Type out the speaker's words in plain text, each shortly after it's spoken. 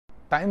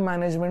Time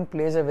management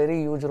plays a very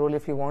huge role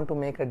if you want to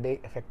make a day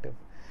effective.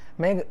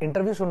 मैं एक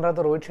interview सुन रहा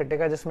था रोहित शेट्टी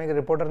का, जिसमें एक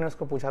रिपोर्टर ने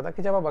उसको पूछा था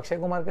कि जब आप अक्षय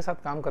कुमार के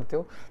साथ काम करते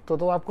हो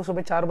तो आपको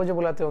सुबह 4 बजे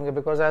बुलाते होंगे,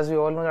 because as you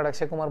all know that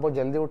Akshay Kumar बहुत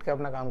जल्दी उठ के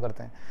अपना काम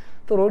करते हैं।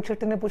 तो रोहित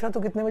शेट्टी ने पूछा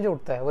तो कितने बजे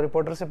उठता है, वो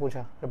रिपोर्टर से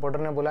पूछा। रिपोर्टर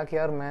ने बोला कि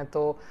यार मैं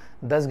तो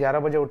 10-11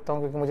 बजे उठता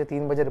हूँ, क्योंकि मुझे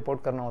 3 बजे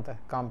रिपोर्ट करना होता है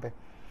काम पे।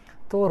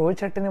 तो रोहित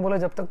शेट्टी ने बोला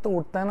जब तक तो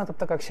उठता है ना, तब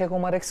तक अक्षय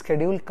कुमार एक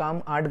शेड्यूल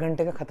काम 8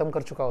 घंटे का खत्म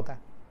कर चुका होता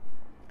है।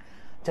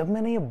 जब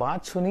मैंने ये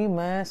बात सुनी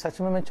मैं सच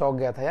में मैं चौंक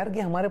गया था यार, कि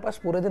हमारे पास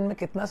पूरे दिन में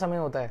कितना समय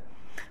होता है।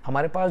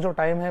 हमारे पास जो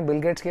टाइम है, बिल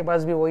गेट्स के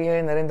पास भी वही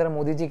है, नरेंद्र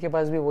मोदी जी के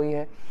पास भी वही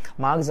है,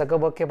 मार्क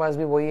जकरबर्ग के पास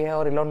भी वही है,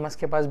 और इलॉन मस्क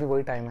के पास भी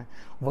वही टाइम है।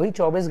 वही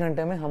 24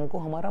 घंटे में हमको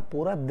हमारा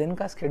पूरा दिन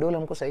का शेड्यूल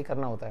हमको सही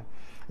करना होता है,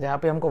 जहाँ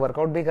पे हमको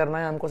वर्कआउट भी करना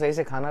है, हमको सही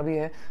से खाना भी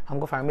है,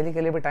 हमको फैमिली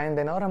के लिए भी टाइम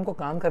देना है, और हमको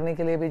काम करने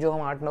के लिए भी, जो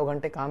हम 8-9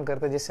 घंटे काम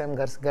करते हैं जिससे हम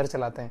घर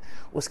चलाते हैं,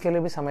 उसके लिए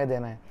भी समय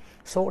देना है।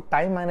 So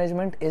time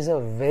management is a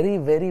very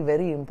very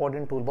very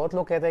important tool. बहुत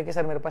लोग कहते हैं कि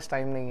सर मेरे पास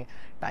टाइम नहीं है।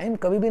 टाइम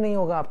कभी भी नहीं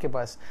होगा आपके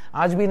पास,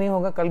 आज भी नहीं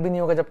होगा, कल भी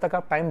नहीं होगा, जब तक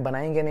आप टाइम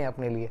बनाएंगे नहीं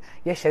अपने लिए।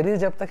 ये शरीर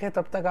जब तक है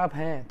तब तक आप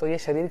हैं, तो ये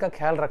शरीर का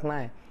ख्याल रखना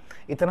है।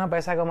 इतना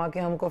पैसा कमा के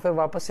हमको फिर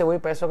वापस से वही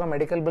पैसों का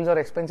मेडिकल बिल्स और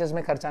एक्सपेंसेस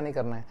में खर्चा नहीं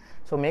करना है।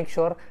 So make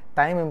sure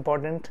time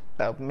important,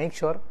 make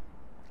sure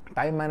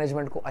time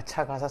management को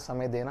अच्छा खासा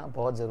समय देना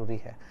बहुत ज़रूरी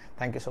है।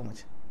 Thank you so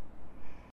much.